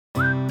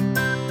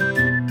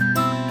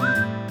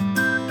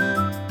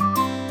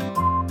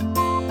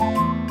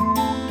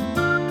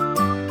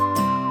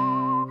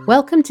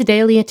Welcome to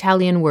Daily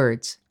Italian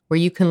Words, where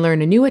you can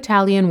learn a new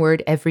Italian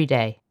word every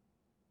day.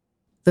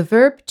 The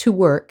verb to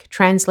work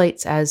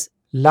translates as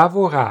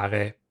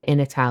lavorare,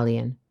 in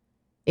Italian.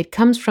 It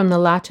comes from the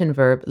Latin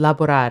verb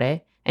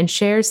lavorare and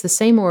shares the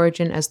same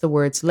origin as the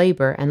words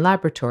labor and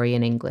laboratory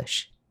in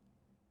English.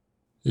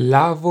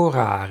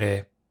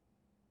 lavorare,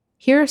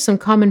 Here are some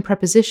common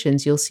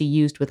prepositions you'll see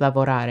used with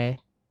lavorare.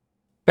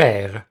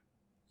 per,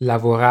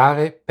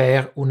 lavorare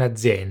per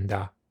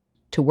un'azienda,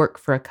 To work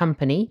for a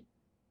company,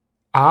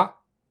 a,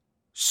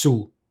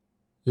 su,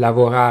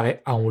 lavorare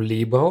a un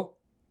libro,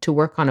 to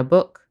work on a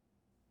book,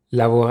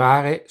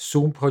 lavorare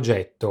su un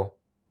progetto,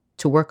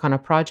 to work on a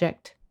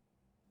project,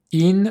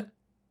 in,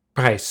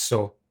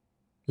 presso,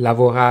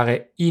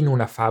 lavorare in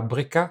una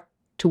fabbrica,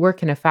 to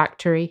work in a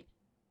factory,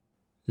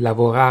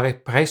 lavorare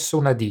presso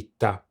una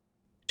ditta,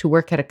 to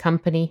work at a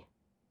company,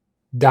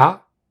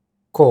 da,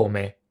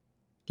 come,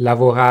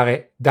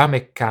 lavorare da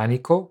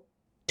meccanico,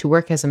 to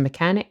work as a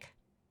mechanic,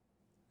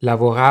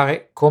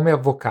 lavorare come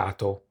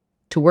avvocato.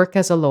 to work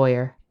as a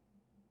lawyer.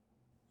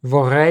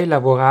 Vorrei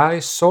lavorare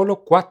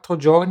solo 4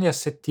 giorni a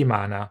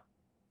settimana.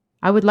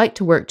 I would like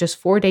to work just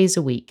 4 days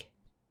a week.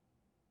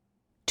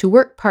 To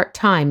work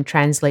part-time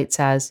translates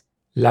as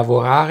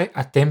Lavorare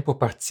a tempo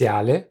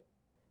parziale,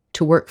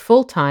 to work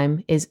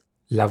full-time is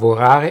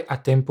lavorare a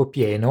tempo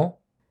pieno,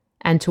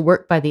 and to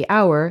work by the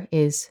hour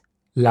is.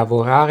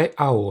 lavorare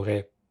a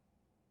ore.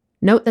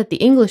 Note that the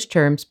English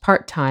terms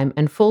part-time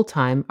and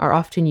full-time are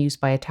often used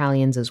by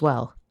Italians as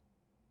well.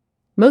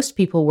 Most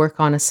people work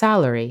on a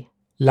salary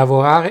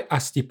Lavorare a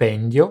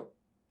stipendio,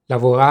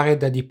 lavorare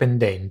da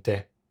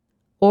dipendente,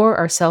 or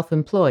are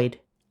self-employed,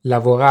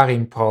 lavorare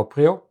in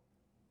proprio,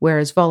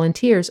 whereas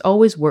volunteers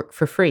always work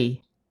for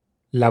free.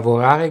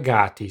 lavorare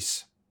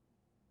gratis.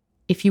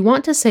 If you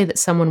want to say that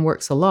someone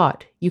works a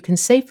lot, you can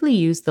safely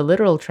use the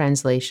literal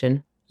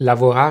translation,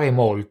 Lavorare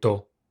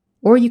molto,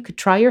 or you could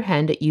try your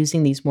hand at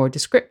using these more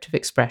descriptive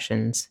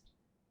expressions.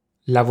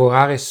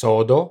 lavorare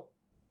sodo,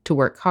 To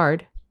work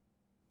hard,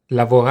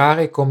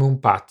 lavorare come un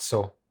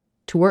pazzo,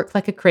 to work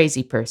like a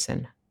crazy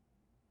person.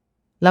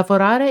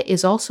 Lavorare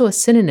is also a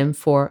synonym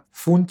for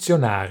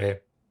funzionare,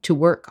 to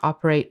work,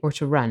 operate, or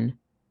to run,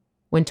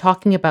 when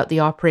talking about the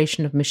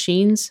operation of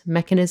machines,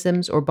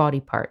 mechanisms, or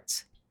body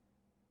parts.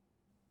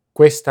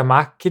 Questa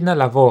macchina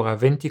lavora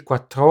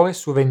 24 ore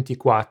su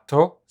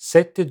 24,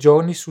 7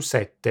 giorni su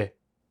 7.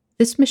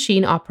 This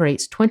machine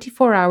operates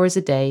 24 hours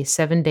a day,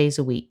 7 days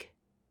a week.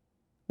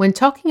 When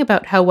talking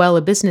about how well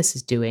a business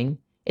is doing,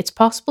 it's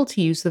possible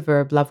to use the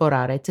verb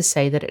lavorare to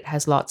say that it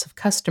has lots of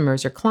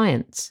customers or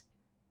clients.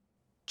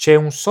 C'è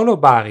un solo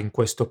bar in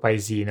questo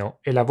paesino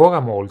e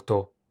lavora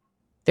molto.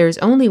 There is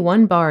only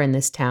one bar in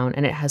this town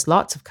and it has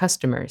lots of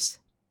customers.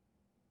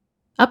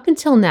 Up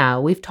until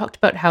now, we've talked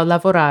about how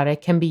lavorare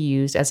can be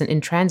used as an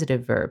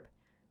intransitive verb,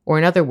 or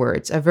in other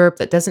words, a verb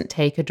that doesn't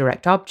take a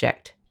direct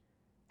object.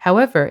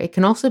 However, it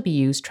can also be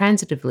used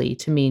transitively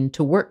to mean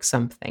to work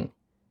something.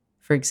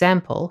 For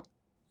example,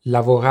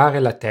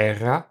 Lavorare la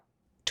terra,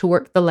 to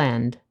work the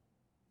land,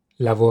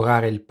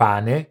 lavorare il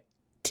pane,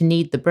 to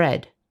knead the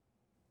bread,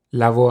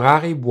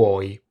 lavorare i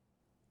buoi.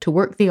 to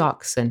work the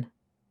oxen.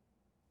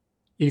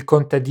 Il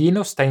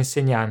contadino sta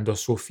insegnando a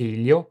suo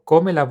figlio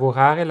come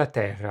lavorare la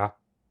terra.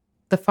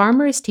 The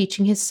farmer is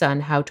teaching his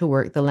son how to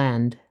work the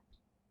land.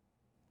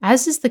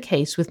 As is the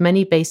case with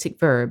many basic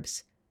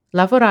verbs,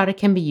 lavorare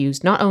can be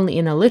used not only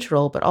in a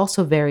literal but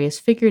also various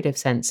figurative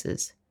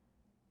senses.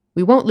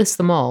 We won't list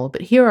them all,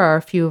 but here are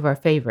a few of our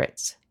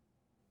favorites.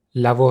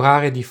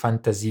 Lavorare di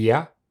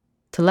fantasia,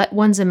 To let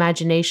one's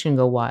imagination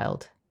go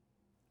wild,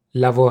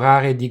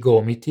 lavorare di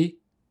gomiti,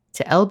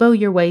 to elbow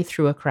your way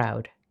through a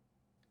crowd,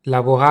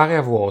 lavorare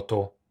a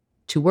vuoto.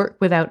 to work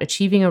without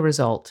achieving a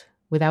result,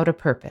 without a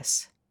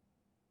purpose.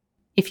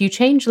 If you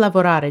change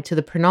lavorare to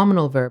the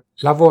pronominal verb,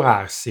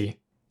 Lavorarsi,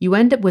 you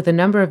end up with a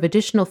number of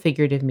additional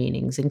figurative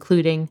meanings,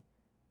 including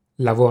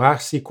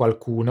lavorarsi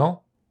qualcuno,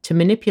 to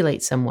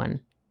manipulate someone,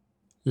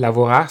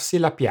 lavorarsi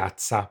la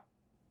piazza.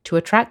 to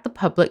attract the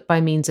public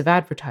by means of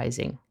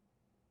advertising.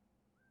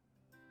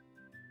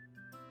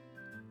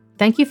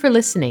 Thank you for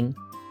listening.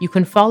 You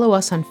can follow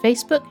us on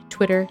Facebook,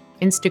 Twitter,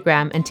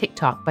 Instagram, and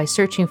TikTok by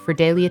searching for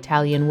Daily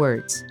Italian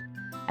Words.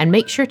 And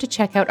make sure to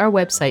check out our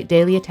website,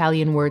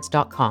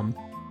 dailyitalianwords.com.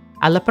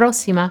 Alla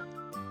prossima!